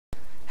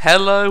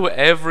Hello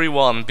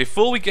everyone!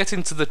 Before we get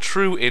into the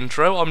true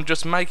intro, I'm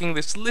just making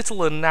this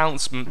little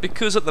announcement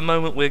because at the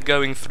moment we're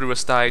going through a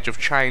stage of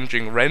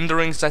changing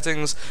rendering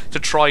settings to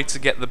try to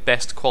get the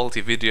best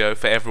quality video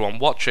for everyone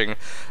watching.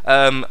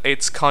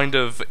 It's kind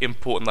of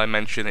important I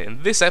mention it.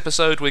 In this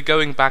episode we're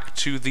going back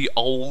to the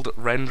old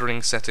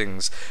rendering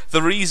settings.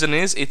 The reason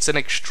is it's an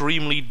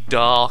extremely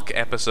dark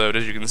episode,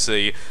 as you can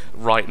see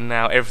right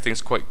now.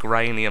 Everything's quite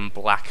grainy and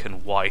black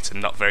and white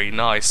and not very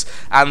nice,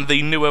 and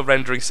the newer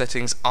rendering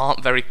settings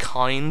aren't very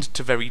kind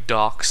to very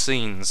dark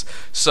scenes.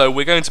 So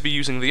we're going to be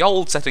using the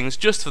old settings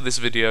just for this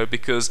video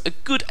because a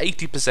good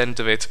 80%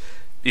 of it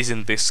is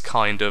in this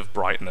kind of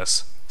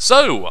brightness.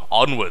 So,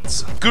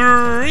 onwards.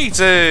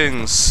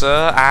 Greetings,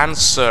 sir and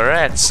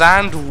sirettes,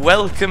 and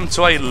welcome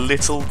to a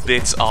little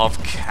bit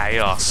of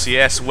chaos.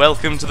 Yes,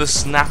 welcome to the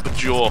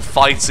Snapjaw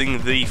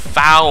fighting the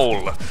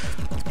foul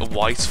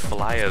white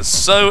flyers.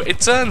 So,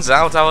 it turns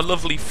out our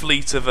lovely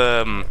fleet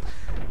of,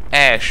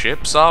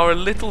 airships are a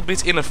little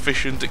bit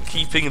inefficient at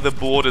keeping the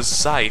borders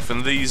safe,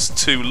 and these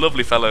two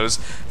lovely fellows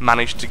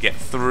managed to get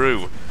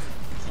through.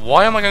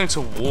 Why am I going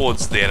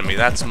towards the enemy?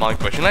 That's my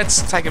question.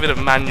 Let's take a bit of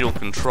manual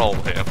control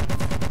here.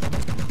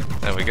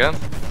 There we go.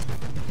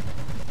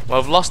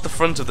 Well, I've lost the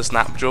front of the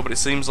Snapjaw, but it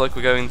seems like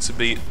we're going to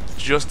be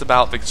just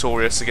about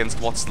victorious against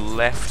what's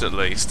left, at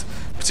least.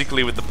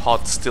 Particularly with the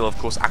pod still, of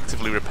course,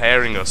 actively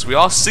repairing us. We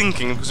are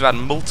sinking because we've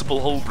had multiple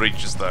hull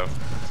breaches, though.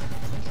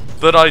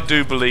 But I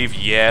do believe,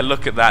 yeah,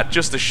 look at that,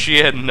 just the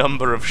sheer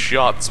number of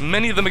shots,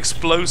 many of them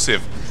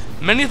explosive,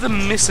 many of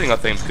them missing, I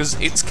think, because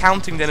it's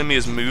counting the enemy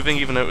as moving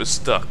even though it was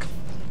stuck.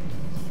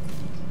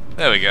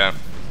 There we go.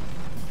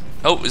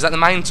 Oh, is that the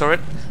main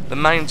turret? The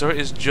main turret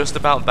is just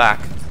about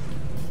back.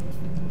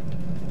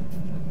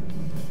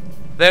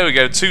 There we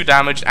go, 2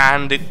 damage,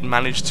 and it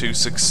managed to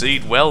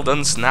succeed. Well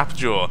done,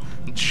 Snapjaw.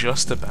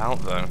 Just about,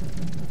 though.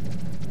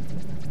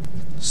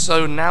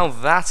 So now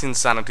that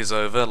insanity's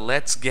over,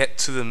 let's get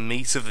to the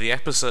meat of the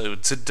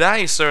episode.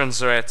 Today, sir and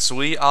sirettes,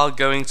 we are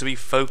going to be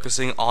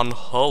focusing on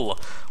Hull,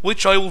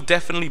 which I will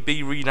definitely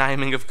be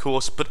renaming, of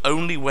course, but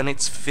only when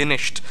it's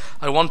finished.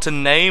 I want a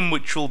name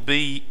which will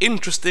be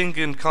interesting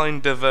and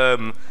kind of,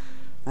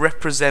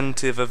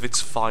 representative of its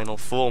final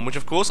form, which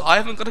of course I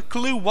haven't got a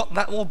clue what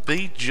that will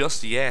be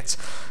just yet.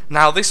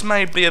 Now this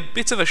may be a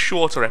bit of a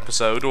shorter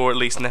episode, or at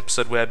least an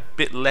episode where a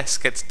bit less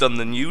gets done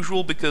than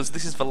usual, because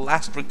this is the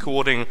last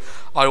recording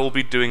I will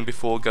be doing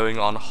before going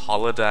on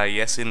holiday,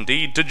 yes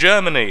indeed, to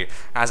Germany,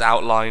 as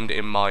outlined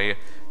in my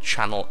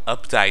channel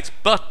update.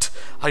 But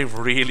I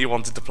really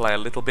wanted to play a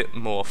little bit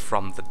more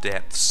from the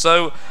depths.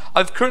 So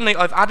I've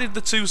added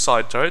the 2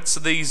 side turrets.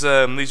 So these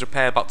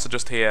repair bots are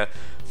just here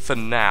for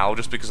now,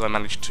 just because I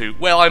managed to,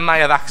 well, I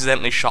may have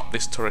accidentally shot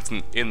this turret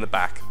in the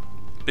back,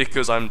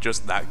 because I'm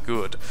just that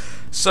good.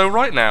 So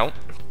right now,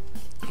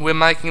 we're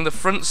making the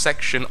front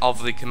section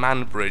of the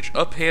command bridge.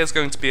 Up here is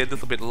going to be a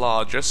little bit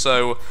larger,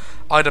 so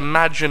I'd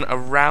imagine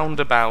around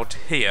about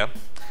here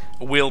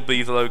will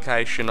be the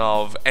location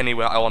of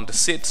anywhere I want to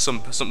sit,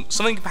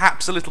 something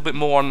perhaps a little bit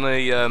more on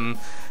the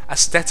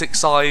aesthetic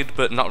side,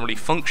 but not really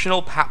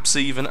functional. Perhaps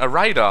even a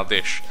radar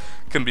dish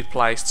can be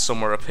placed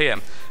somewhere up here.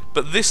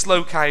 But this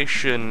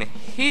location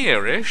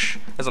here-ish,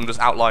 as I'm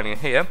just outlining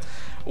here,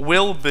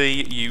 will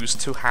be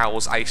used to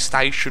house a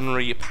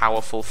stationary,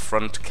 powerful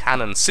front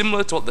cannon,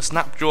 similar to what the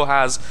Snapjaw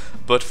has,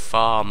 but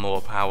far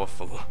more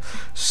powerful.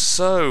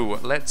 So,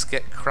 let's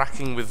get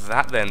cracking with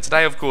that then.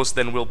 Today, of course,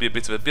 then will be a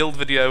bit of a build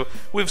video,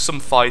 with some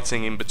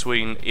fighting in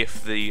between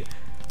if the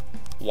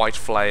white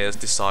flayers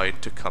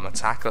decide to come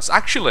attack us.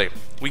 Actually,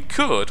 we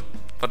could,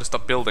 if I just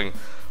stop building,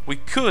 we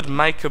could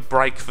make a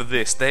break for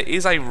this. There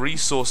is a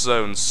resource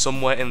zone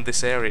somewhere in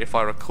this area, if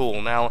I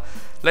recall. Now,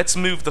 let's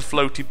move the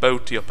floaty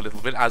boaty up a little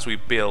bit as we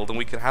build, and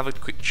we can have a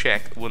quick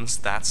check once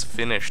that's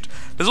finished.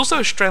 There's also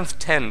a strength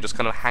 10 just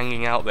kind of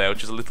hanging out there,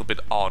 which is a little bit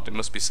odd, it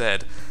must be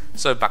said.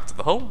 So, back to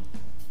the hull.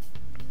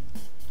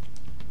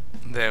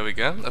 There we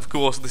go. Of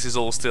course, this is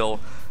all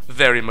still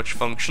very much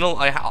functional.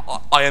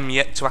 I am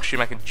yet to actually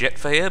make a jet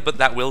for here, but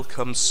that will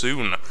come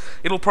soon.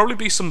 It'll probably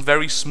be some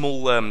very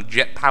small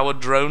jet-powered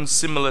drones,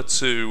 similar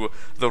to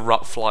the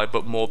Rotfly,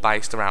 but more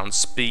based around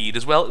speed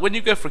as well. When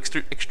you go for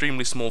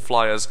extremely small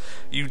flyers,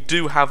 you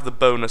do have the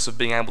bonus of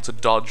being able to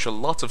dodge a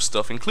lot of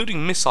stuff,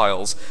 including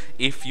missiles,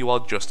 if you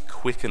are just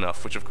quick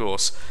enough, which of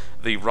course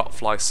the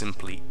Rotfly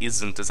simply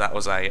isn't, as that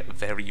was a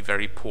very,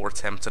 very poor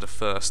attempt at a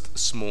first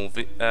small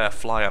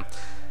flyer.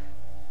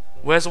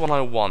 Where's the one I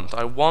want?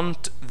 I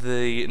want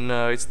the...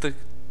 no, it's the...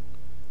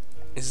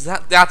 is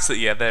that... that's it,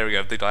 yeah, there we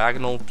go. The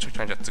diagonal,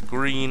 change that to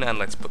green, and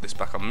let's put this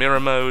back on mirror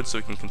mode so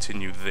we can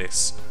continue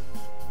this.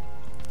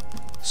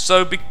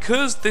 So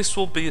because this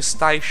will be a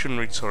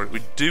stationary turret, we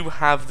do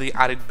have the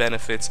added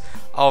benefit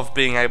of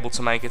being able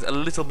to make it a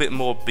little bit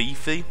more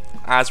beefy,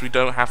 as we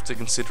don't have to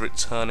consider it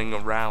turning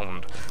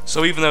around.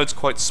 So even though it's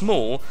quite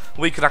small,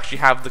 we could actually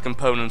have the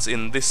components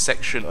in this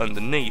section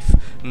underneath,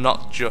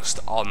 not just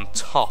on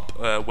top,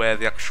 where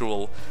the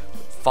actual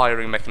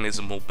firing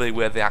mechanism will be,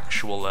 where the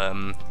actual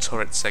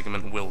turret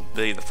segment will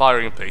be. The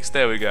firing piece,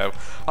 there we go.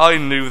 I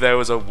knew there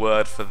was a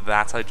word for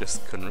that, I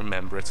just couldn't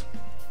remember it.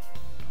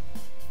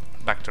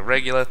 back to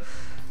regular.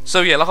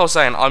 So yeah, like I was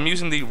saying, I'm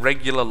using the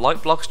regular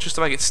light blocks just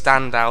to make it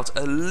stand out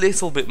a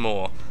little bit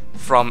more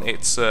from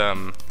its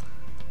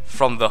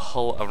from the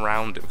hull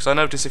around it. Because I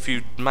notice if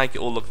you make it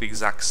all look the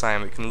exact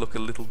same, it can look a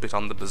little bit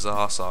on the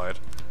bizarre side.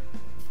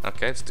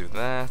 Okay, let's do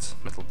that.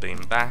 Metal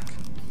beam back.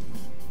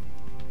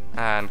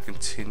 And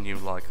continue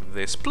like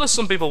this. Plus,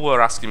 some people were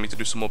asking me to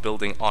do some more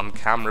building on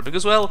camera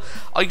because, well,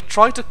 I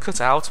try to cut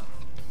out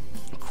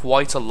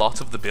quite a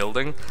lot of the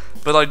building,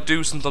 but I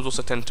do sometimes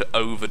also tend to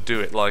overdo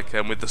it, like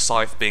with the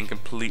scythe being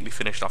completely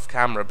finished off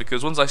camera,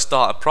 because once I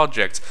start a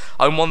project,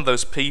 I'm one of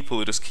those people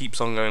who just keeps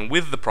on going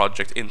with the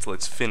project until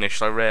it's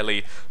finished. I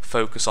rarely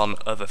focus on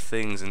other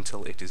things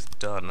until it is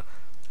done.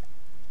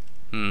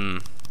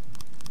 I'm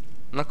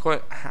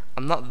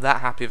not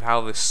that happy with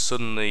how this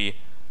suddenly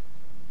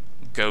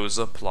goes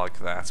up like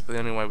that, but the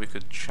only way we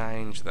could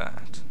change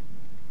that...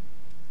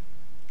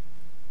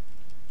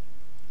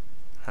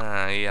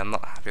 yeah, I'm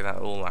not happy with that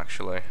at all,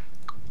 actually.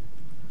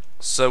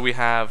 So we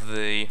have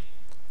the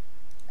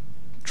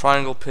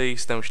triangle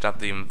piece, then we should have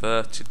the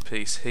inverted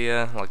piece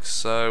here, like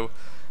so,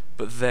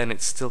 but then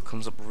it still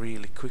comes up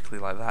really quickly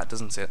like that,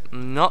 doesn't it?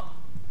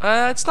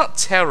 It's not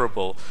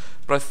terrible,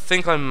 but I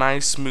think I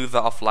may smooth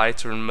that off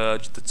later and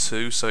merge the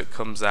two so it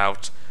comes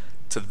out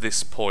to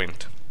this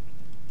point.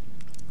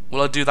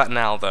 Will I do that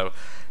now, though?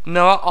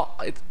 No,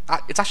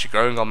 it's actually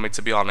growing on me,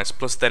 to be honest,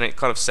 plus then it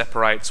kind of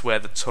separates where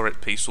the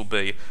turret piece will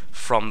be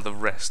from the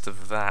rest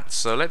of that.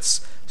 So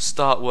let's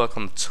start work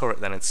on the turret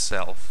then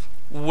itself.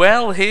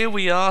 Well, here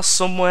we are,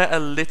 somewhere a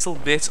little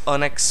bit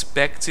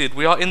unexpected.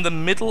 We are in the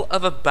middle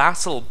of a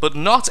battle, but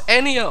not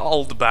any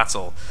old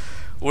battle.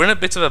 We're in a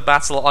bit of a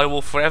battle I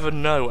will forever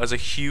know as a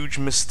huge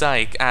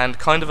mistake, and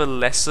kind of a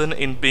lesson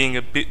in being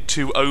a bit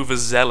too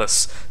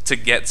overzealous to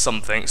get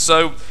something.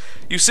 So,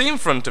 you see in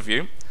front of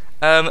you,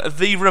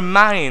 the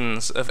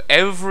remains of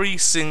every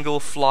single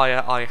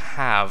flyer I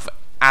have,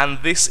 and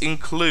this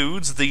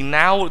includes the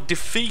now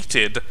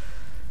defeated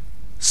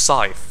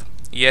Scythe.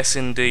 Yes,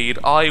 indeed.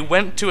 I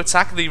went to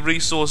attack the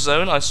resource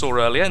zone I saw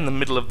earlier in the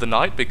middle of the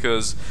night,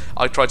 because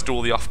I tried to do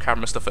all the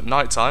off-camera stuff at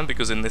night time,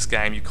 because in this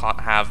game you can't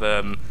have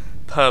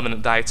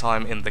permanent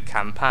daytime in the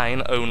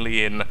campaign,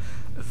 only in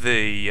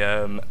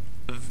the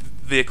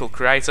vehicle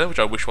creator, which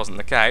I wish wasn't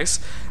the case.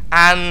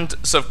 And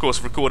so of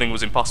course recording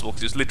was impossible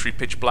because it was literally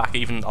pitch black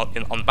even on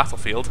the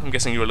battlefield. I'm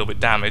guessing you were a little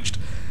bit damaged.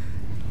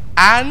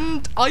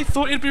 And I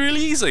thought it'd be really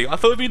easy. I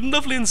thought it'd be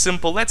lovely and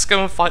simple. Let's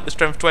go and fight the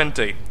strength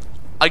 20.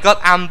 I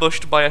got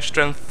ambushed by a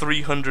strength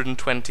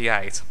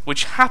 328,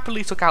 which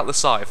happily took out the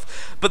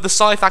Scythe. But the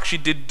Scythe actually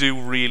did do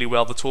really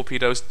well. The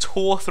torpedoes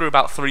tore through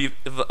about 3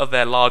 of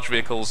their large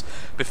vehicles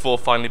before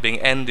finally being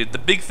ended. The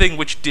big thing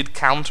which did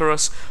counter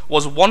us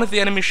was one of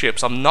the enemy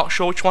ships, I'm not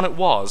sure which one it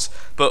was,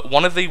 but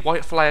one of the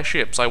White Flyer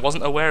ships, I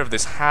wasn't aware of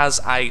this, has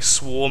a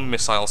swarm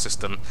missile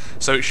system.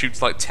 So it shoots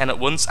like 10 at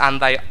once,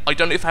 and I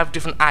don't know if they have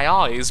different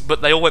AIs,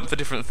 but they all went for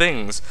different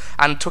things,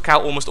 and took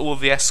out almost all of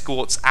the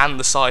escorts and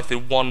the Scythe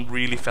in one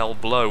really fell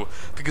blow,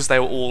 because they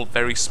were all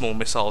very small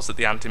missiles that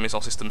the anti-missile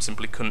system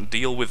simply couldn't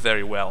deal with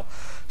very well.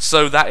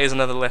 So that is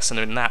another lesson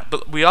in that.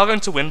 But we are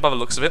going to win by the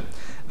looks of it.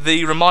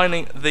 The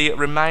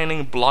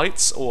remaining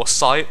blights, or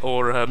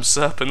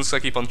serpents, I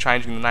keep on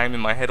changing the name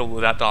in my head all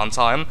of that darn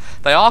time.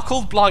 They are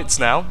called blights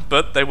now,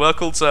 but they were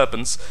called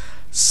serpents.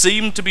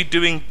 Seem to be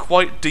doing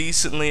quite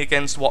decently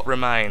against what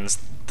remains.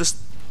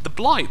 The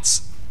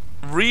blights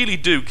really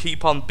do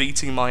keep on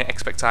beating my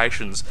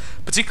expectations,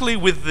 particularly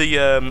with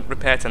the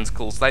repair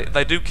tentacles.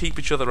 They do keep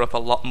each other up a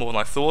lot more than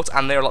I thought,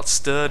 and they're a lot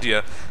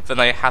sturdier than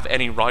they have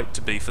any right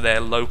to be for their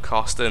low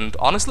cost and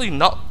honestly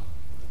not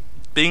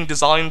being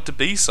designed to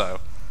be so.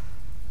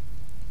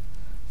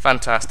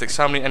 Fantastic.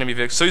 So many enemy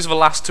vehicles. So these are the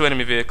last 2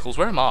 enemy vehicles.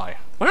 Where am I?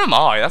 Where am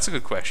I? That's a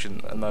good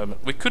question at the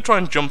moment. We could try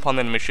and jump on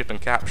the enemy ship and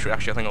capture it.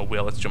 Actually, I think I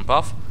will. Let's jump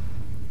off.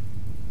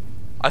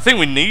 I think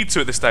we need to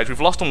at this stage. We've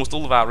lost almost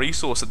all of our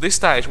resource. At this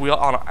stage, we are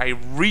on a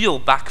real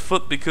back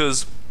foot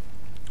because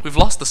we've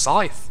lost the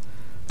Scythe.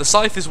 The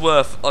Scythe is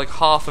worth like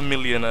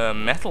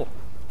 500,000 metal,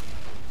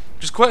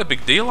 which is quite a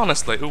big deal,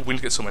 honestly. Oh, we need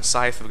to get somewhere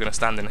safe if we're going to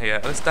stand in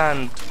here. Let's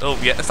stand... oh,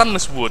 yeah, let's stand on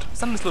this wood. Let's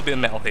stand on this little bit of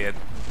metal here.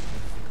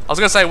 I was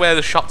going to say where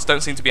the shots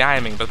don't seem to be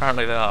aiming, but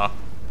apparently they are.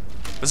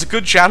 There's a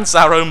good chance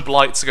our own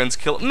blights are going to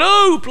kill...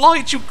 No,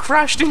 blights, you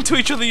crashed into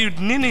each other, you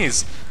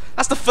ninnies.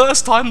 That's the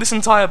first time this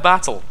entire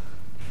battle.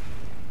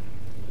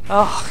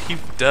 Oh, you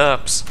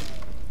derps.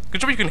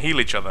 Good job you can heal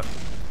each other.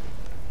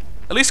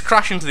 At least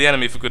crash into the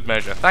enemy for good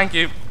measure. Thank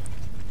you.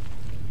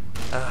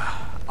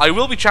 I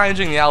will be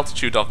changing the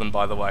altitude of them,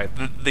 by the way,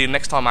 the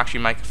next time I actually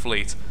make a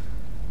fleet.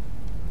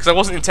 Because I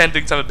wasn't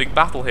intending to have a big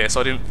battle here,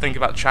 so I didn't think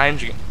about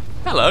changing it.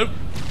 Hello.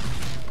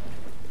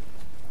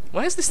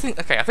 Where's this thing?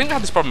 Okay, I think I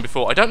had this problem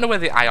before. I don't know where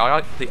the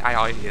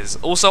AI is.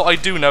 Also, I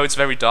do know it's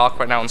very dark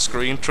right now on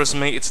screen. Trust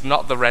me, it's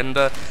not the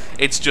render.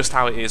 It's just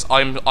how it is.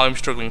 I'm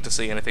struggling to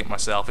see anything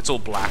myself. It's all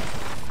black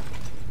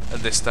at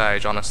this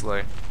stage,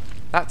 honestly.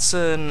 That's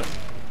a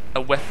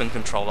weapon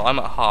controller. I'm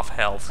at half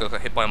health because I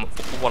got hit by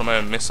one of my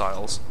own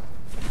missiles.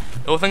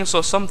 Oh, I think I saw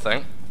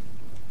something.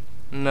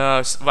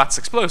 No, that's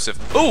explosive.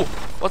 Oh,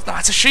 what?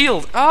 That's a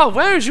shield. Oh,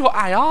 where is your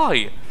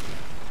AI?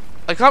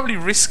 I can't really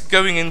risk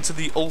going into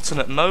the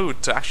alternate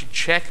mode to actually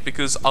check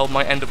because I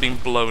might end up being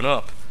blown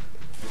up.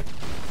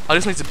 I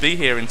just need to be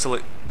here until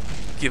it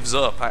gives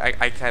up.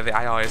 Okay, the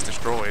AI is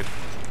destroyed.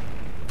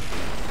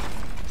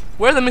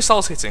 Where are the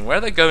missiles hitting? Where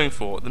are they going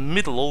for? The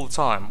middle all the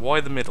time. Why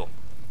the middle?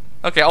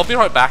 Okay, I'll be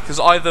right back, because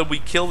either we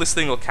kill this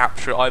thing or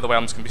capture it. Either way,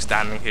 I'm just going to be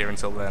standing here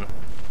until then.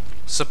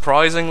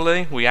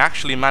 Surprisingly, we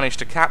actually managed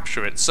to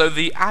capture it. So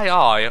the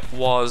AI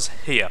was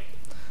here.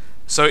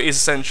 So it is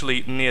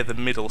essentially near the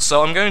middle.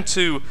 So I'm going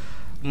to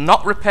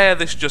not repair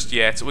this just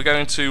yet. We're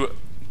going to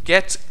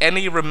get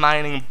any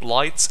remaining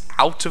blights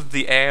out of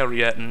the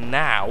area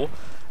now,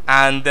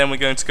 and then we're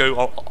going to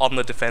go on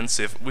the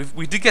defensive.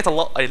 We did get a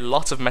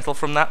lot of metal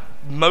from that,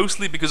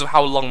 mostly because of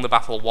how long the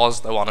battle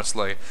was, though,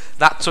 honestly.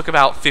 That took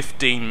about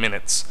 15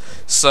 minutes.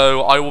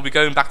 So I will be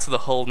going back to the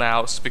hull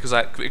now, because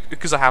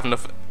I have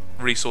enough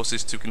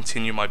resources to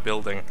continue my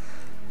building.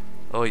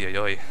 Oi, oi,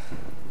 oi.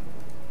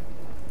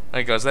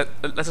 There guys,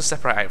 let's just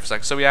separate out for a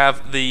second. So we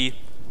have the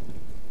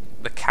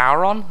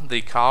Charon,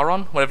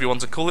 whatever you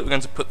want to call it. We're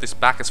going to put this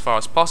back as far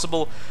as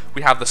possible.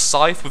 We have the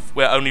scythe,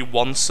 where only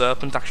one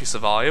serpent actually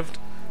survived.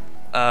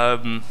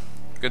 Going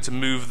to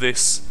move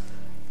this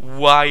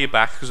way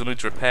back because we need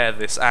to repair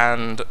this,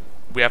 and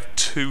we have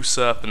 2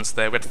 serpents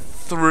there. We had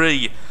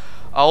 3.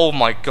 Oh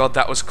my god,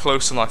 that was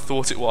closer than I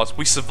thought it was.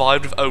 We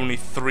survived with only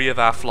 3 of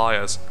our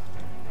flyers.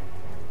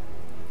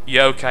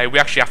 Yeah, okay, we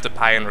actually have to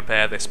pay and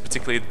repair this,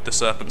 particularly the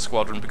Serpent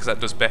Squadron, because that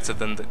does better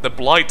than the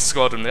Blight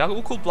Squadron. They are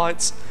all called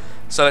Blights.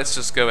 So let's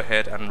just go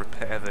ahead and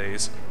repair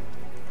these.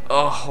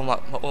 Oh,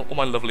 all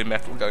my lovely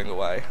metal going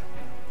away.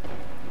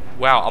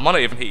 Wow, I might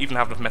not even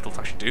have enough metal to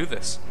actually do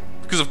this.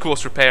 Because of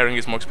course repairing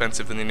is more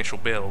expensive than the initial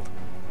build.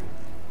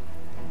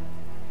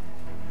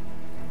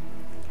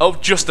 Oh,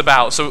 just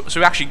about. So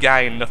we actually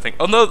gain nothing.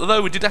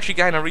 Although we did actually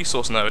gain a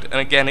resource node. And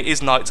again, it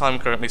is night time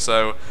currently,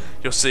 so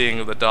you're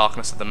seeing the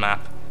darkness of the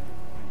map.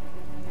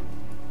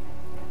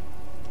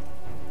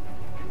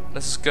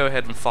 Let's just go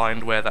ahead and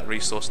find where that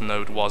resource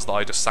node was that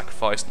I just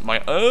sacrificed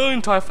my own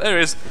entire... There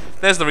it is.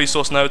 There's the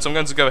resource node, so I'm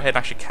going to go ahead and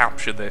actually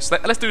capture this.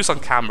 Let's do this on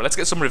camera. Let's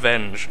get some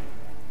revenge.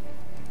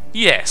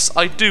 Yes,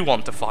 I do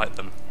want to fight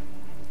them.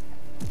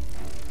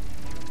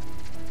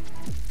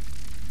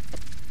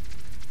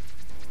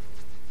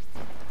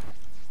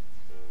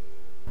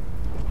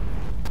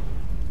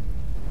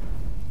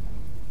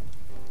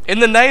 In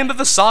the name of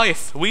the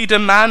Scythe, we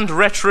demand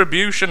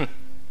retribution.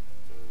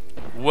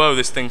 Whoa,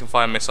 this thing can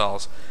fire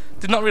missiles.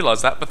 Did not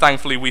realise that, but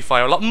thankfully we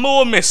fire a lot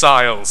more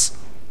missiles.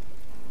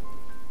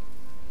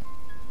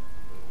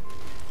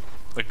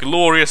 The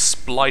glorious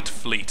Blight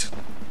Fleet.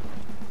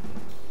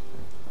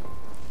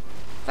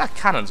 That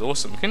cannon's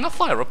awesome. Can that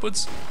fire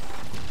upwards?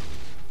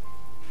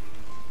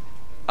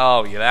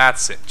 Oh yeah,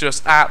 that's it.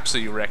 Just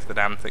absolutely wreck the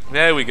damn thing.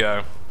 There we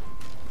go.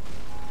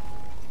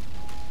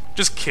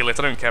 Just kill it.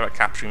 I don't care about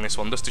capturing this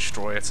one. Just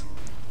destroy it.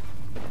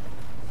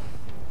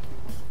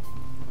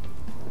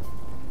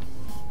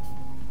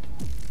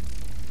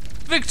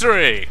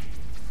 Victory!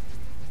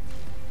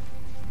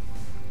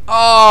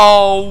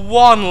 Oh,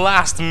 one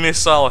last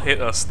missile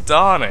hit us,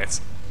 darn it.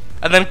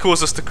 And then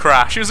caused us to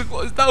crash.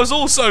 That was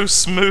all so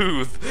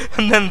smooth.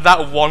 And then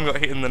that one got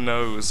hit in the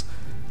nose.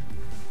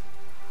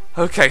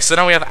 Okay, so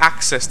now we have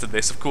access to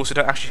this. Of course, we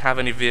don't actually have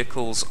any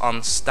vehicles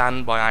on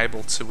standby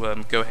able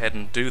to go ahead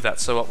and do that.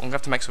 So I'm going to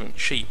have to make something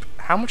cheap.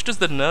 How much does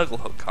the Nurgle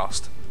hut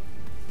cost?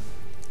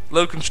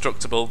 Low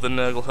constructible, the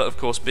Nurgle hut, of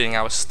course, being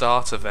our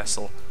starter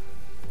vessel.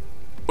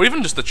 Or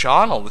even just the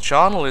charnel. The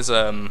charnel is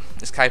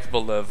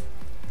capable of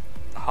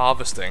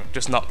harvesting,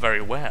 just not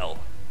very well.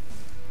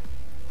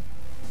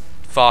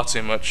 Far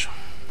too much.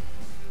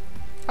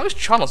 How is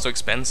charnel so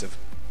expensive?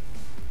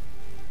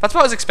 That's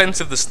about as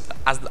expensive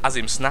as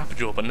in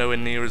Snapjaw, but nowhere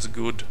near as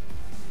good.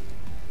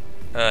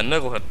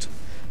 Nurgle hut.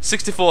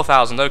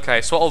 64,000,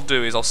 okay, so what I'll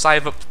do is I'll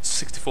save up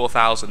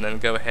 64,000 and then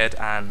go ahead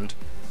and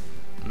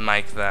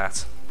make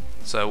that.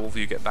 So all of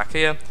you get back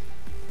here,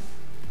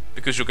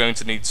 because you're going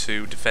to need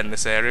to defend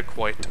this area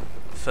quite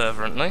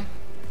fervently.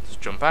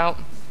 Just jump out,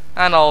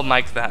 and I'll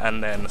make that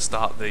and then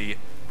start the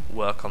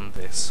work on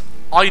this.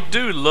 I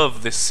do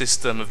love this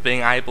system of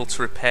being able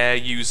to repair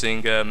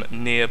using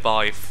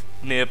nearby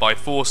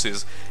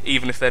forces,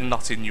 even if they're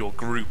not in your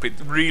group. It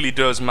really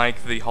does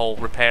make the whole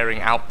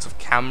repairing out of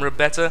camera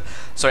better,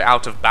 so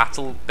out of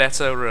battle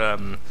better.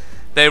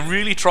 They're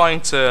really trying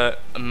to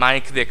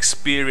make the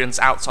experience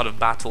outside of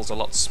battles a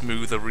lot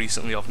smoother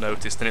recently, I've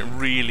noticed, and it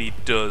really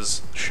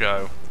does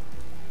show.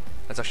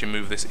 Let's actually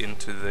move this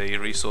into the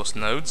resource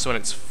node, so when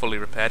it's fully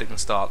repaired it can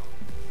start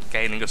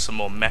gaining us some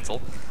more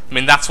metal. I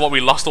mean, that's what we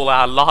lost all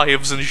our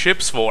lives and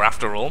ships for,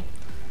 after all.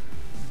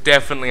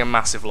 Definitely a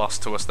massive loss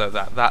to us, though.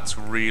 That's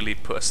really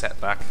put a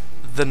setback.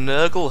 The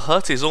Nurgle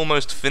hut is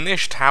almost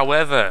finished,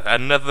 however,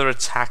 another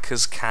attack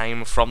has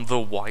came from the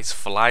White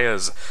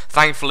Flyers.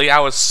 Thankfully,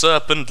 our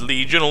Serpent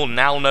Legion, or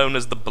now known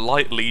as the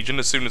Blight Legion,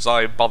 as soon as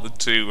I bothered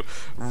to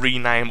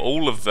rename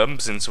all of them,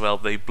 since, well,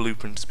 the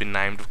blueprint has been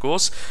named, of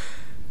course,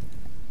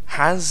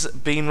 has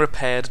been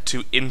repaired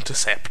to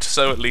intercept,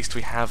 so at least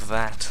we have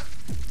that.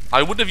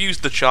 I would have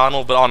used the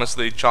charnel, but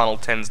honestly, charnel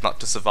tends not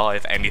to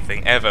survive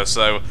anything ever,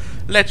 so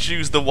let's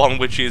use the one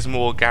which is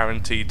more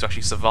guaranteed to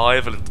actually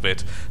survive a little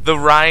bit. The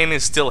rain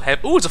is still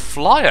heavy. Oh, it's a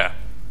flyer!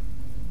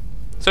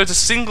 So it's a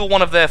single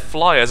one of their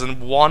flyers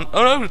and one...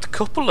 Oh no, it's a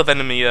couple of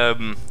enemy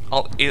on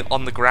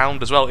the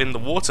ground as well, in the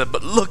water,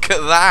 but look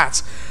at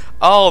that!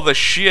 Oh, the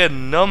sheer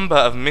number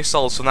of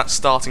missiles from that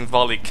starting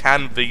volley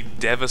can be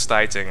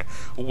devastating.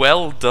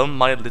 Well done,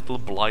 my little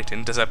Blight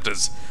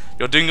interceptors.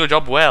 You're doing your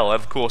job well.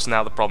 Of course,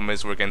 now the problem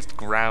is we're against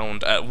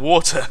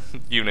water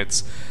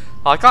units.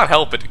 I can't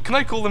help it. Can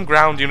I call them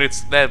ground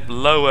units? They're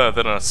lower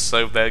than us,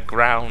 so they're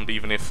ground,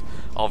 even if,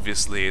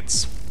 obviously,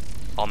 it's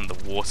on the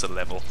water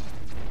level.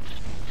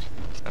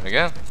 There we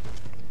go.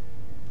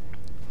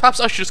 Perhaps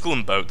I should just call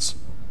them boats.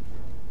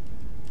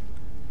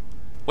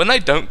 When they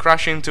don't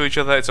crash into each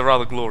other, it's a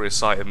rather glorious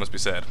sight, it must be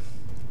said.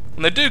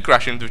 When they do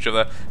crash into each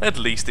other, at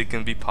least it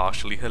can be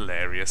partially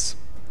hilarious.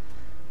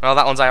 Well,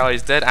 that one's AI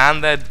is dead,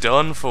 and they're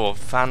done for.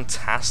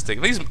 Fantastic.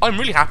 I'm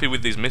really happy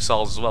with these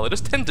missiles as well. They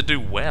just tend to do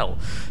well.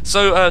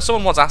 So,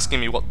 someone was asking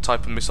me what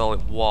type of missile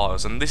it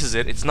was, and this is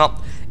it. It's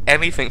not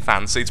anything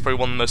fancy. It's probably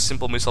one of the most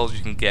simple missiles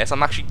you can get.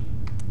 I'm actually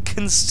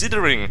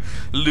considering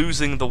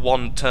losing the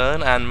one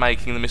turn and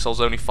making the missiles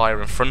only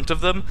fire in front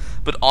of them,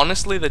 but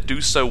honestly, they do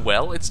so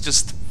well.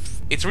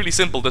 It's really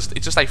simple. It's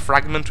just a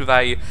fragment with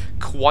a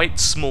quite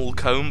small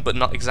cone, but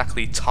not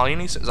exactly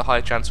tiny, so there's a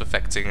higher chance of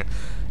affecting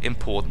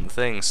important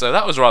things. So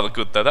that was rather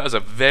good, though. That was a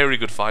very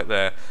good fight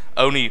there.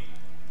 Only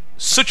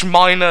such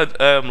minor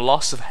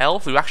loss of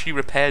health. We actually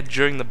repaired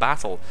during the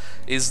battle.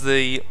 Is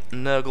the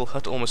Nurgle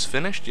hut almost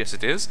finished? Yes,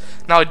 it is.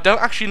 Now, I don't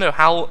actually know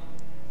how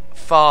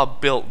far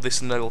built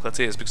this Nurgle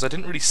hut is, because I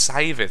didn't really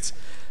save it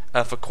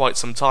for quite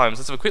some time. So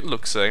let's have a quick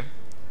look-see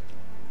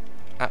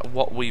at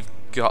what we've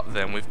got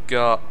then. We've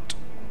got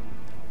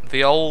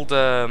the old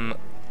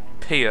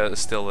pier is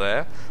still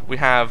there. We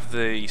have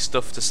the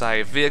stuff to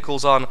save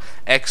vehicles on.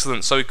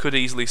 Excellent, so we could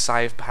easily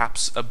save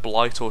perhaps a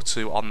blight or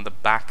two on the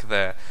back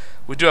there.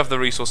 We do have the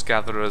resource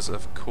gatherers,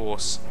 of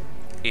course,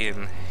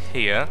 in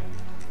here.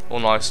 All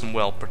nice and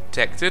well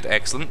protected.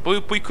 Excellent.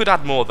 But we could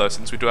add more, though,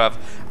 since we do have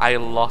a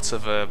lot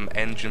of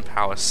engine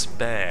power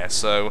spare.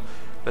 So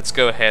let's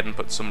go ahead and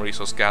put some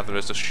resource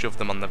gatherers, just shove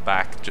them on the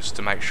back, just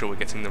to make sure we're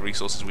getting the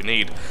resources we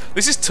need.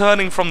 This is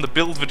turning from the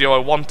build video I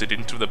wanted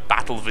into the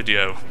battle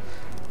video.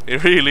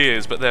 It really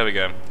is, but there we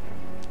go.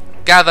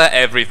 Gather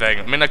everything.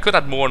 I mean, I could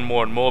add more and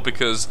more and more,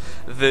 because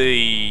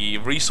the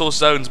resource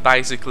zones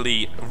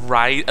basically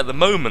raise, at the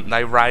moment,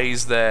 they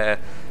raise their,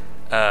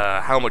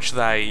 how much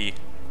they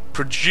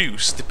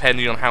produce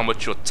depending on how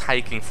much you're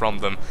taking from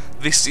them.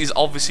 This is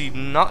obviously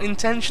not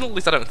intentional, at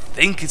least I don't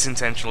think it's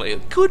intentional.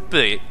 It could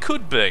be,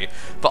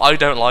 but I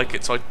don't like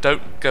it, so I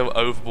don't go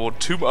overboard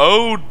too much.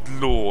 Oh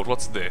lord,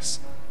 what's this?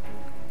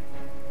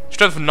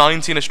 Strength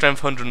 90 and a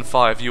strength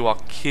 105, you are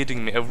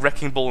kidding me. A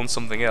wrecking ball and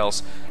something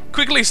else.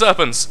 Quickly,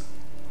 serpents!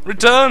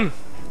 Return!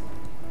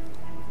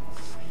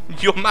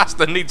 Your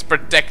master needs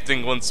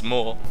protecting once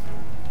more.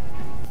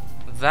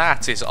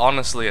 That is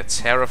honestly a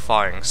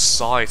terrifying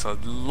sight. A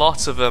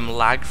lot of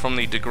lag from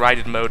the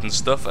degraded mode and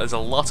stuff. There's a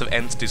lot of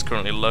entities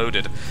currently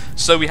loaded.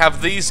 So we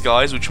have these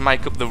guys, which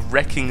make up the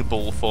Wrecking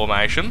Ball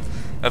formation.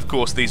 Of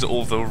course, these are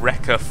all the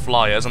Wrecker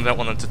Flyers, and I don't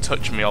want them to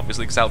touch me,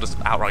 obviously, because they'll just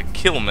outright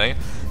kill me.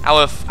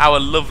 Our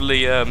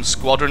lovely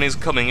squadron is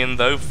coming in,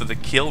 though, for the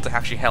kill to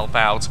actually help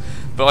out.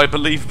 But I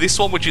believe this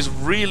one, which is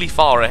really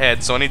far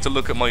ahead, so I need to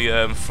look at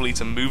my fleet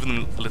and move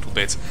them a little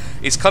bit,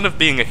 is kind of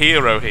being a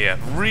hero here.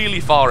 Really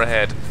far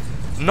ahead.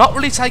 Not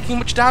really taking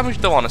much damage,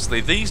 though, honestly.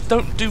 These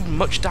don't do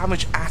much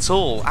damage at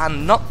all,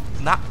 and not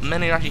that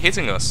many are actually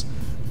hitting us.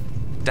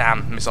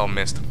 Damn, missile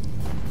missed.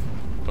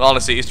 Well,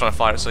 honestly, he's trying to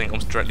fire at something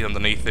almost directly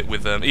underneath it.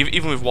 With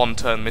even with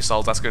one-turn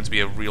missiles, that's going to be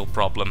a real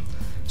problem.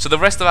 So the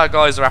rest of our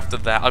guys are after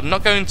that. I'm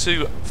not going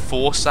to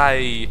force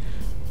a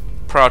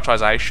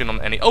prioritization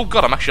on any... Oh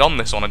god, I'm actually on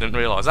this one. I didn't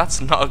realise. That's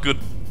not a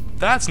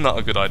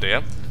good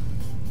idea.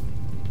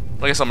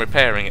 I guess I'm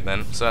repairing it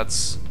then, so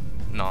that's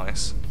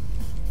nice.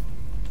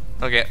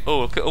 Okay, oh,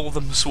 look at all of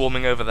them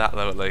swarming over that,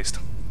 though, at least.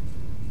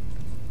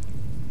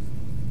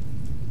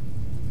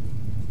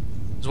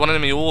 There's one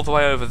enemy all the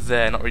way over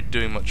there, not really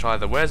doing much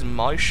either. Where's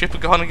my ship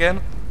gone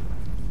again?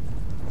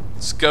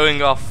 It's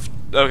going off...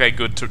 Okay,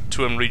 good,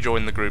 to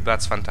rejoin the group.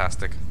 That's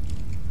fantastic.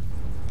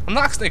 I'm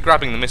not actually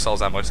grabbing the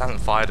missiles ammo, it hasn't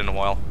fired in a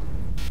while.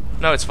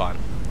 No, it's fine.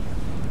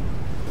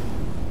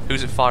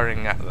 Who's it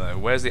firing at, though?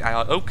 Where's the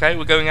AI? Okay,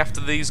 we're going after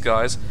these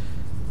guys.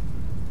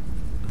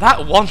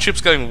 That one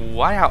ship's going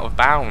way out of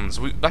bounds.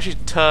 We actually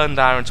turned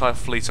our entire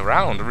fleet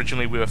around.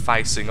 Originally we were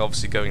facing,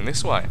 obviously, going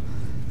this way.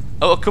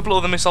 Oh, a couple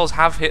of the missiles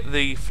have hit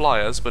the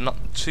flyers, but not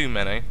too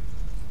many.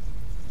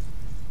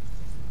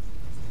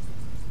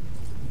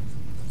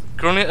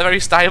 Currently at a very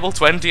stable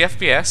 20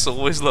 FPS,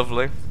 always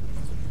lovely.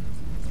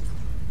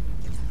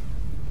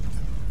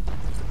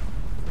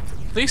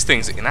 These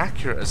things are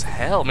inaccurate as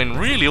hell. I mean,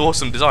 really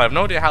awesome design. I have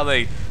no idea how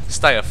they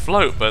stay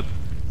afloat, but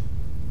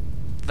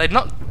they're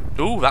not...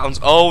 Ooh, that one's...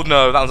 Oh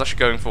no, that one's actually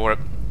going for it.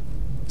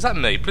 Is that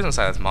me? Please don't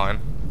say that's mine.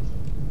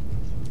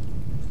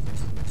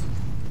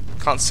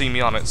 Can't see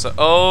me on it, so...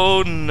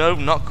 Oh, no,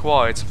 not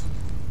quite.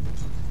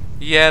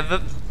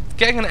 Yeah,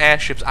 getting an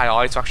airship's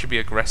AI to actually be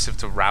aggressive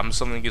to ram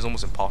something is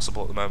almost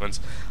impossible at the moment.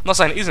 I'm not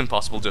saying it is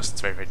impossible, just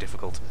it's very, very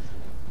difficult.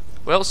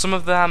 Well, some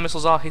of their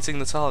missiles are hitting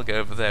the target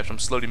over there, which I'm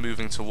slowly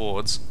moving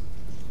towards.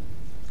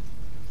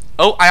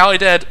 Oh, AI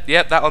dead!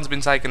 Yep, that one's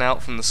been taken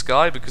out from the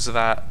sky because of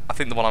that. I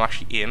think the one I'm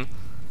actually in.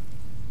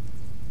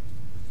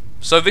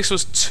 So this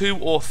was 2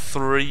 or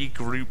 3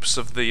 groups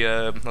of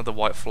the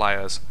white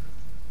flyers.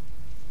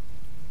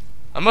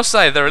 I must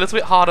say, they're a little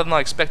bit harder than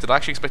I expected. I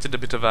actually expected a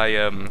bit of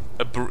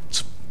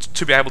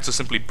to be able to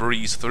simply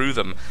breeze through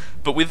them.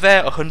 But with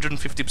their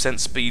 150%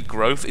 speed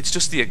growth, it's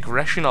just the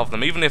aggression of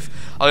them. Even if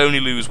I only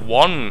lose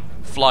 1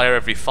 flyer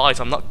every fight,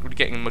 I'm not really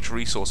getting much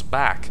resource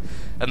back.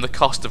 And the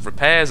cost of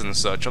repairs and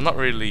such, I'm not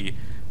really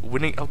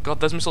winning. Oh god,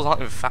 those missiles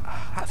aren't even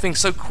that thing's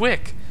so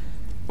quick.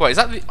 Wait, is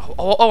that the...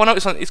 Oh, I know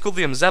it's called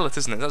the Zealot,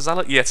 isn't it? Is that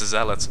Zealot? Yeah, it's a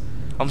Zealot.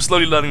 I'm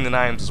slowly learning the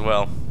names as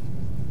well.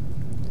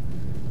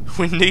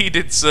 We need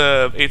its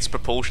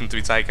propulsion to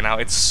be taken out.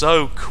 It's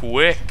so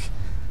quick.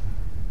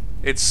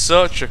 It's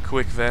such a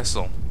quick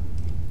vessel.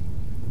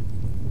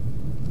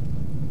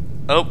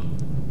 Oh.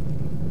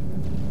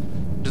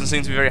 Doesn't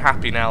seem to be very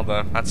happy now,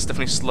 though. That's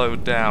definitely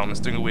slowed down. It's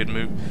doing a weird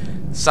move.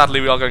 Sadly,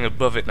 we are going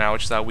above it now,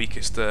 which is our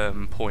weakest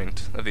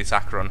point of the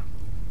attack run.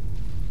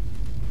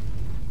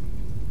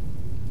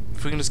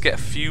 If we can just get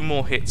a few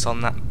more hits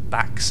on that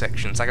back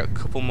section, take out a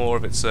couple more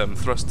of its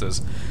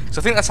thrusters. So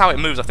I think that's how it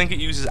moves. I think it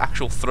uses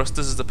actual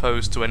thrusters as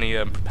opposed to any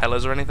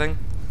propellers or anything.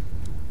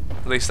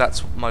 At least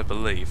that's my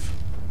belief.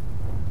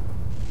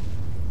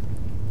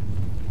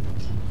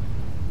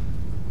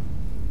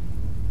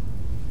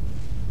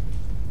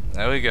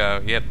 There we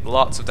go. Yep,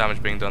 lots of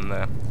damage being done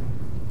there.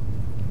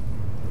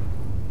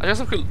 I guess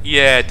I could...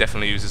 Yeah, it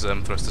definitely uses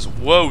thrusters.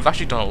 Whoa, we've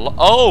actually done a lot.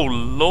 Oh,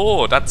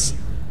 Lord, that's...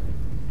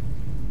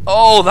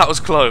 Oh, that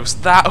was close.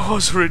 That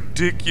was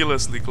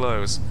ridiculously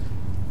close.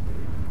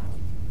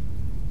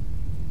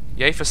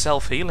 Yay for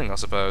self-healing, I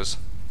suppose.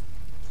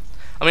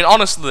 I mean,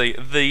 honestly,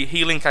 the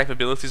healing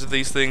capabilities of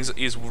these things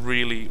is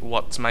really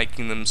what's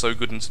making them so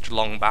good in such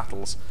long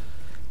battles.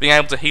 Being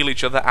able to heal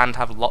each other and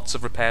have lots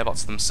of repair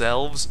bots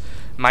themselves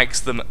makes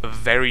them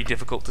very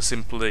difficult to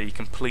simply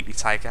completely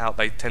take out.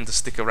 They tend to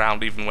stick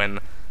around even when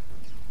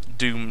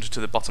doomed to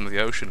the bottom of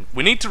the ocean.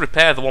 We need to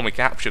repair the one we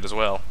captured as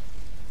well.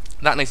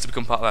 That needs to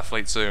become part of our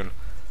fleet soon.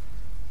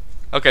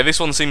 Okay, this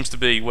one seems to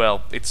be,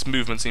 well, its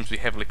movement seems to be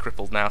heavily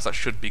crippled now, so that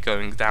should be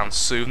going down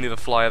soon. The other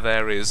flyer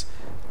there is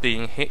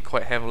being hit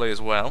quite heavily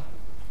as well,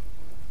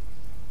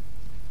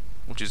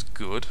 which is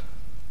good.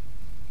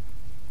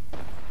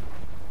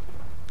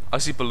 I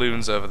see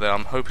balloons over there.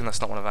 I'm hoping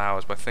that's not one of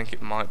ours, but I think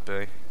it might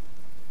be.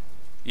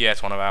 Yeah,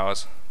 it's one of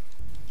ours.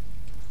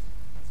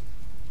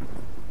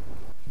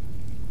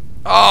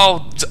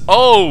 Oh,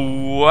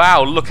 oh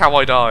wow, look how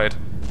I died.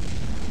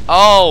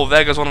 Oh,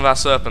 there goes one of our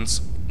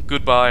serpents.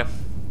 Goodbye.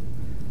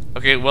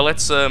 Okay, well,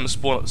 let's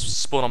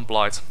spawn on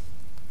Blight.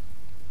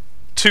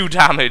 2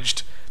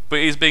 damaged, but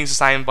he's being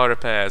sustained by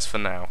repairs for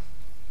now.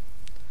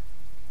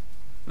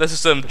 Let's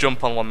just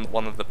jump on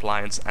one of the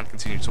planes and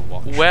continue to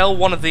watch. Well,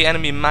 one of the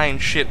enemy main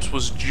ships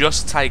was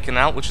just taken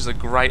out, which is a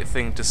great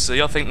thing to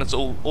see. I think that's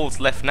all that's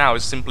left now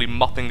is simply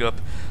mopping up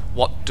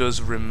what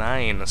does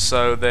remain.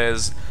 So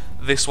there's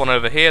this one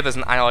over here, there's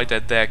an AI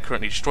dead there,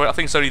 currently destroyed. I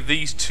think it's only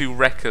these 2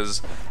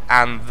 wreckers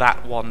and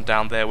that one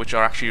down there which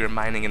are actually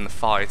remaining in the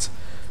fight.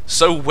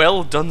 So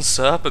well done,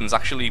 Serpents,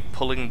 actually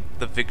pulling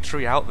the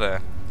victory out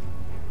there.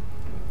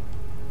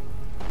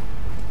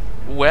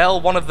 Well,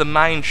 one of the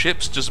main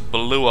ships just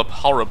blew up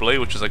horribly,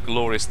 which is a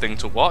glorious thing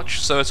to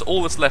watch. So it's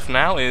all that's left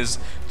now is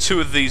 2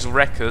 of these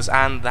wreckers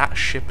and that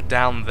ship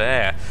down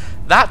there.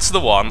 That's the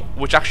one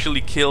which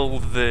actually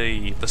killed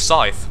the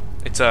Scythe,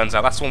 it turns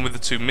out. That's the one with the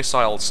 2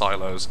 missile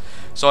silos.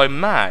 So I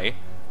may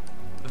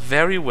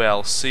very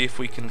well see if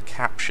we can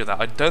capture that.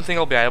 I don't think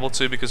I'll be able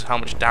to because of how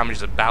much damage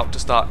is about to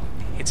start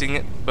hitting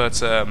it,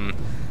 but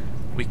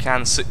we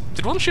can see...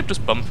 Did one ship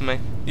just bump me?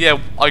 Yeah,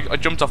 I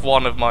jumped off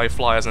one of my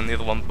flyers and the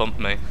other one bumped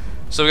me.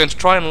 So we're going to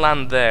try and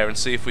land there and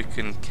see if we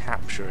can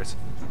capture it.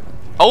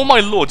 Oh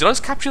my lord, did I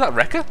just capture that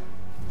wrecker?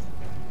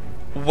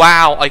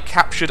 Wow, I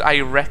captured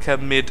a wrecker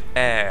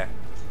mid-air.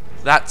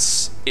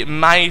 That's... It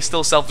may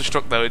still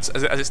self-destruct though, as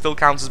it still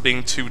counts as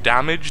being 2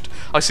 damaged.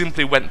 I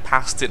simply went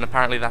past it and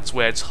apparently that's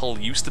where its hull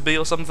used to be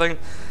or something,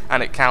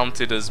 and it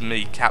counted as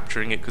me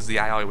capturing it because the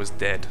AI was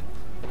dead.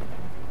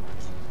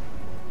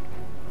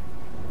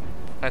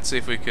 Let's see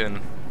if we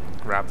can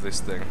grab this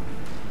thing.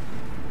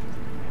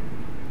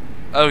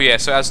 Oh yeah,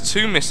 so it has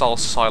 2 missile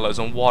silos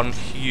and 1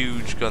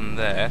 huge gun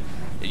there.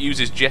 It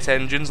uses jet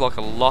engines like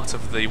a lot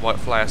of the White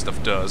Flyer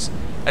stuff does,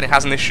 and it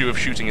has an issue of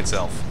shooting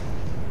itself.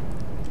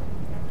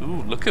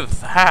 Ooh, look at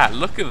that!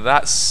 Look at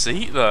that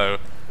seat though!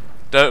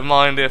 Don't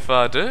mind if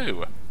I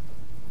do.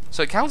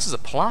 So it counts as a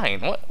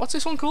plane. What's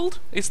this one called?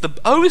 It's the...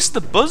 Oh, it's the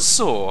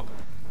Buzzsaw!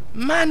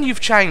 Man, you've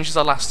changed since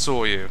I last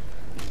saw you.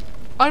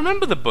 I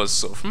remember the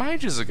Buzzsaw from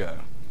ages ago.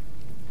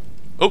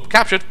 Oh,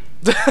 captured!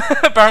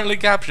 Apparently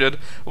captured.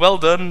 Well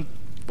done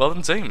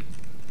team.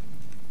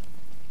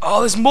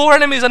 Oh, there's more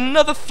enemies.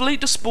 Another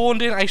fleet just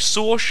spawned in. A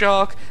saw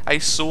shark,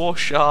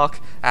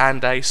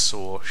 and a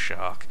saw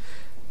shark.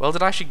 Well,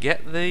 did I actually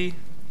get the...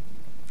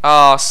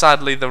 Ah,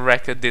 sadly the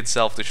wrecker did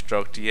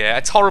self-destruct. Yeah,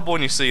 it's horrible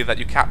when you see that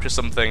you capture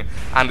something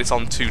and it's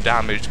on 2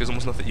 damage, because there's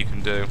almost nothing you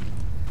can do.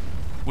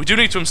 We do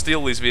need to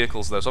steal these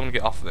vehicles though, so I'm going to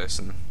get off this.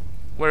 And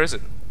where is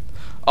it?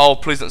 Oh,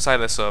 please don't say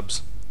they're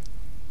subs.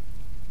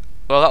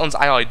 Well, that one's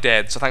AI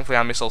dead, so thankfully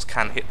our missiles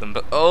can hit them,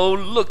 but oh,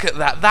 look at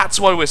that. That's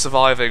why we're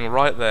surviving,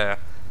 right there.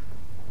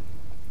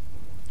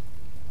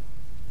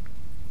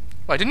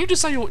 Wait, didn't you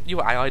just say you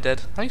were AI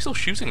dead? How are you still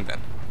shooting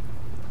then?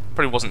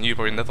 Probably wasn't you,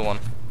 probably another one.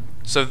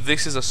 So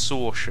this is a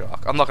saw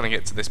shark. I'm not going to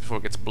get to this before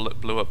it gets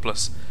blew up,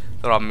 plus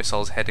there are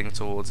missiles heading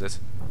towards it.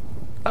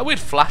 That weird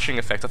flashing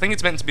effect, I think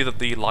it's meant to be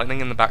the lightning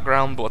in the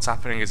background, but what's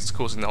happening is it's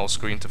causing the whole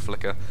screen to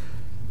flicker.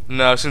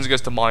 No, as soon as it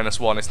goes to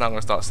 -1, it's now going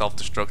to start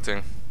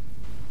self-destructing.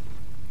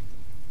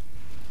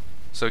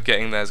 So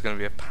getting there is going to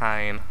be a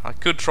pain. I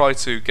could try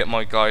to get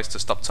my guys to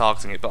stop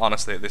targeting it, but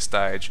honestly at this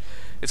stage,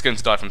 it's going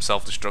to die from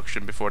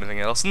self-destruction before anything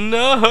else.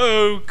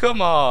 No!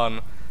 Come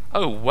on!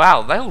 Oh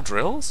wow, they all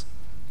drills?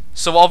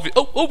 So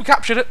oh, we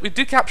captured it! We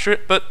did capture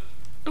it, but...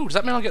 Oh, does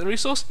that mean I'll get the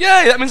resource?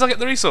 Yay! That means I'll get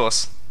the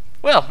resource!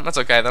 Well, that's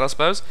okay then, I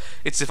suppose.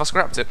 It's if I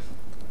scrapped it.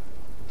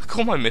 Look,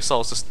 all my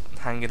missiles just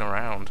hanging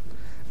around.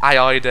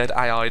 AI dead,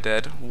 AI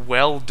dead.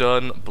 Well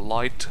done,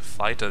 Blight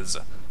Fighters.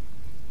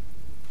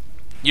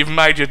 You've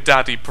made your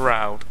daddy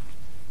proud.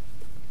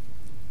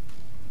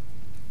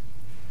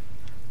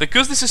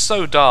 Because this is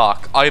so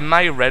dark, I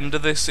may render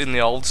this in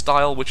the old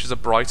style, which is a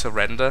brighter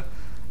render,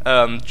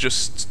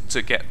 just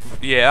to get...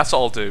 Yeah, that's what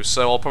I'll do,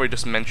 so I'll probably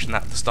just mention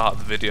that at the start of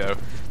the video,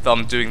 that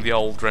I'm doing the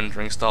old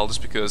rendering style,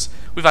 just because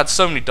we've had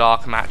so many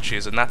dark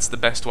matches, and that's the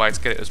best way to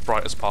get it as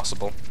bright as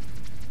possible.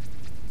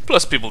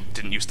 Plus, people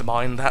didn't used to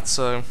mind that,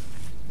 so...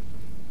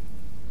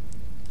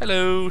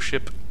 Hello,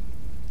 ship.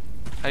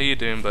 How you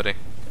doing, buddy?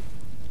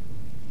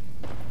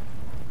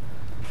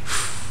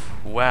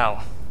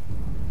 Well,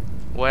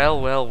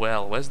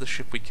 where's the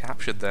ship we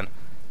captured then?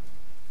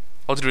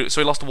 Oh,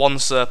 so we lost 1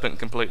 serpent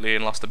completely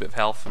and lost a bit of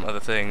health from other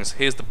things.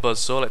 Here's the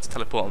buzzsaw, let's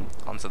teleport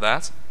onto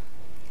that.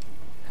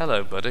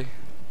 Hello, buddy.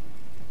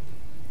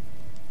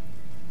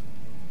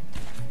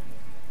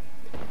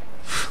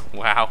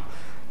 Wow.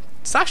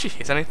 Does that actually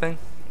hit anything?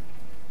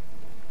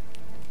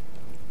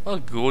 What a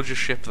gorgeous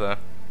ship though.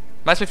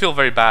 Makes me feel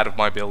very bad with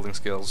my building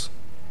skills.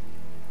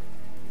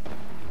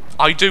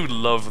 I do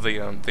love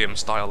the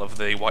style of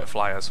the White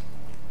Flyers.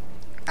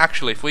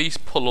 Actually, if we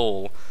pull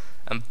all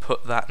and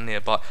put that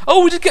nearby...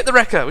 Oh, we did get the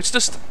wrecker! It's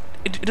just...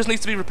 It just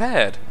needs to be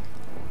repaired.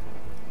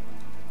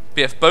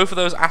 But yeah, if both of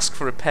those ask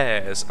for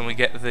repairs, and we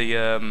get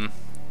the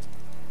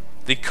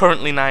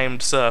currently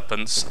named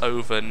serpents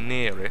over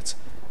near it,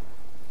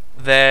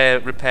 their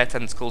repair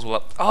tentacles will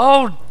up...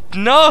 Oh,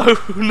 no!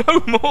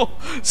 No more!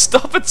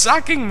 Stop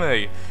attacking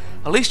me!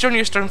 At least you're only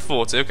a strength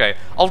 40. Okay,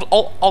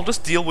 I'll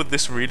just deal with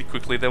this really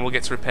quickly, then we'll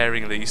get to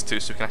repairing these two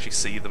so we can actually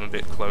see them a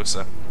bit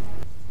closer.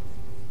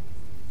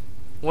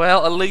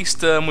 Well, at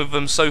least with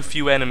them so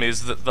few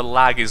enemies that the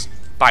lag is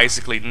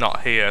basically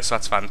not here, so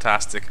that's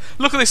fantastic.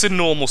 Look at this in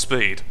normal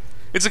speed.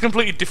 It's a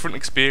completely different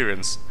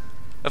experience.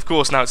 Of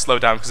course, now it's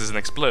slowed down because there's an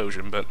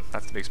explosion, but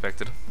that's to be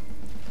expected.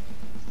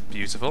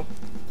 Beautiful.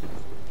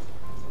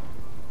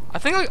 I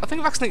think I've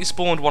accidentally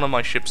spawned one of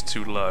my ships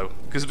too low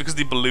because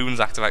the balloons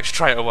activate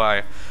straight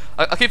away.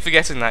 I keep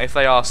forgetting that if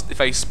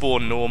they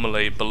spawn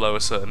normally below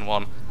a certain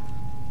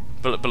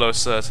below a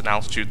certain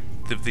altitude,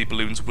 the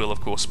balloons will of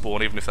course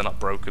spawn even if they're not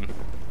broken.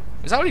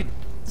 Is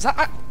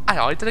that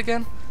AI dead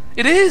again?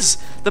 It is.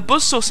 The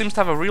buzzsaw seems to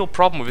have a real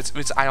problem with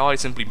its AI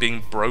simply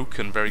being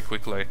broken very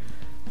quickly.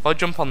 If I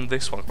jump on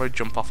this one, I'll probably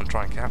jump off and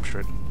try and capture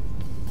it.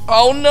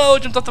 Oh no! I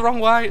jumped off the wrong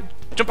way.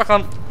 Jump back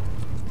on.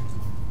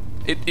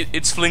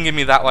 It's flinging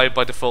me that way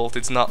by default.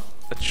 It's not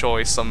a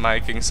choice I'm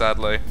making,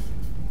 sadly.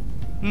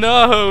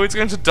 No, it's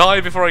going to die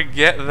before I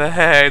get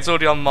there. It's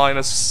already on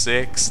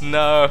 -6.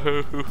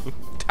 No,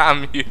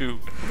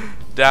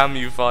 damn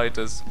you,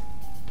 fighters.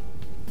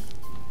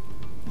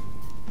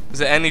 Is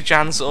there any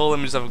chance at all? Let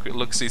me just have a quick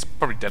look. See, it's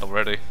probably dead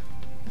already.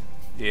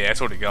 Yeah,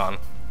 it's already gone.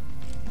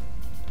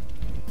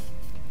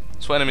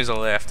 So enemies are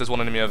left. There's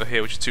one enemy over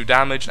here which is 2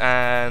 damage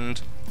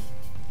and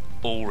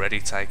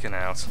already taken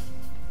out.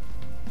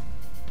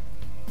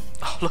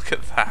 Oh, look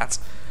at that.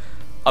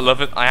 I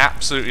love it. I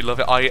absolutely love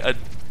it. I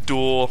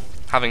adore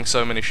having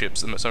so many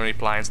ships and so many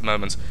planes at the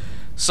moment.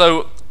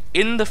 So,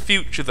 in the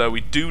future though,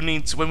 we do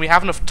need to, when we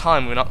have enough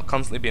time, we're not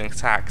constantly being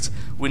attacked,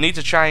 we need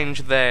to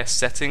change their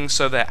settings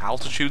so their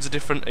altitudes are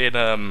different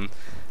in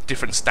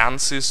different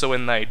stances, so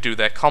when they do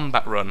their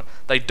combat run,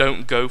 they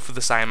don't go for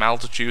the same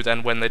altitude,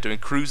 and when they're doing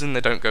cruising,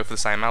 they don't go for the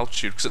same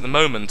altitude, because at the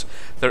moment,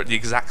 they're at the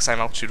exact same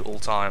altitude at all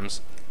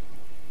times.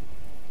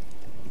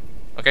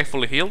 Okay,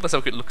 fully healed. Let's have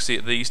a quick look-see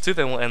at these two,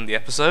 then we'll end the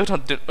episode.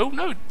 Oh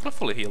no, not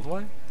fully healed,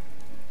 why?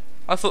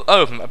 I thought,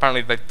 oh,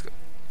 apparently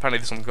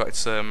this one got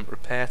its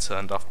repair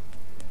turned off.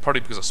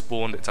 Probably because I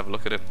spawned it to have a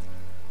look at it.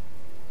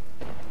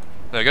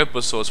 There we go,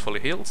 Buzzsaw's fully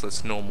healed, so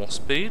that's normal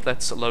speed.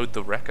 Let's load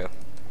the Wrecker.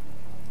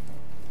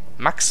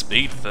 Max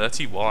speed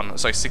 31,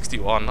 sorry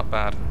 61, not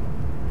bad.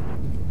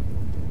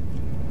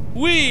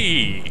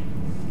 Whee!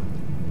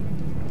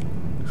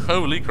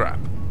 Holy crap.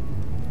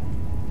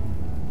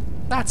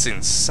 That's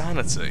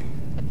insanity.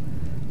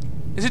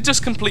 Is it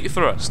just complete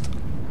thrust?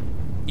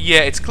 Yeah,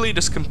 it's clearly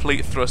just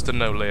complete thrust and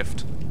no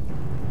lift.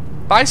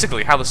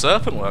 Basically how the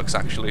Serpent works,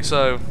 actually,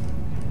 so...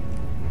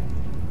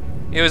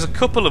 Yeah, there's a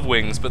couple of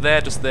wings, but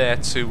they're just there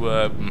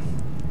to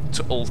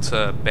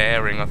alter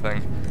bearing, I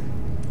think.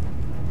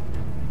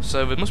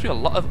 So there must be a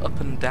lot of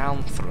up and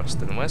down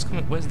thrust, and where's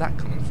that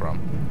coming from?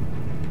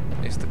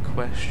 Is the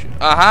question.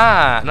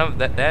 Aha! No,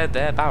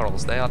 they're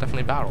barrels. They are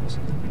definitely barrels.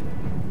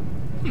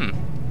 I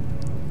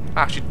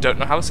actually don't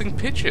know how this thing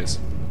pitches.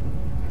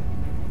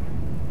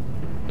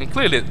 I mean,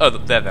 clearly, oh,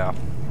 there they are.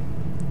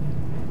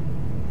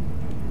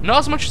 Not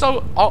as much as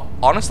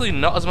honestly,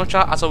 not as much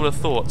as I would have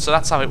thought. So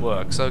that's how it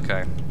works.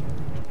 Okay.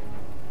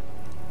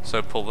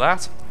 So pull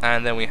that,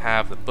 and then we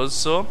have the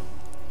Buzzsaw.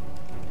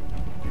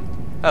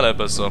 Hello,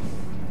 Buzzsaw.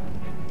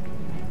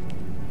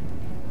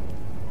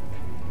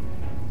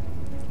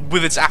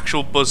 With its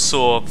actual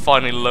buzzsaw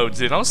finally loads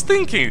in. I was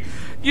thinking,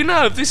 you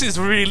know, this is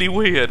really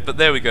weird, but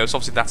there we go. So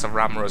obviously that's a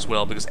rammer as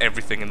well, because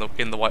everything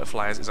in the White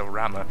Flyers is a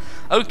rammer.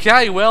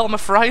 Okay, well, I'm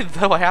afraid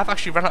though I have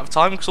actually run out of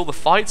time because all the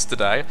fights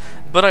today.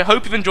 But I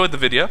hope you've enjoyed the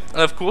video,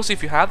 and of course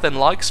if you have, then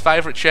likes,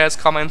 favourites, shares,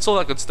 comments, all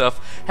that good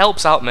stuff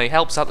helps out me,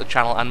 helps out the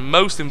channel, and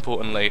most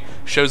importantly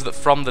shows that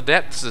From the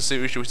Depths is a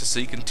series you wish to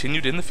see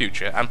continued in the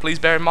future. And please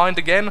bear in mind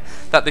again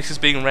that this is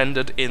being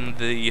rendered in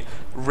the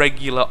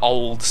regular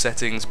old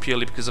settings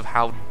purely because of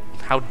how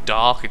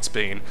dark it's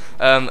been.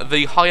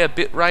 The higher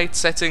bitrate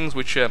settings,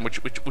 which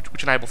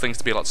enable things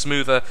to be a lot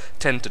smoother,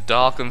 tend to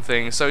darken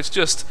things. So it's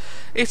just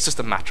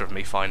a matter of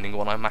me finding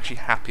one I'm actually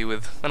happy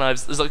with. And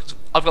I've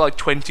got like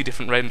 20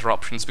 different render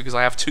options because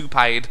I have 2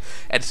 paid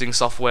editing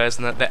softwares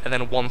and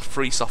then 1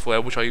 free software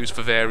which I use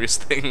for various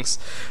things,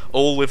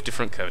 all with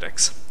different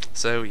codecs.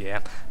 So yeah,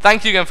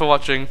 thank you again for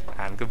watching,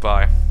 and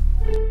goodbye.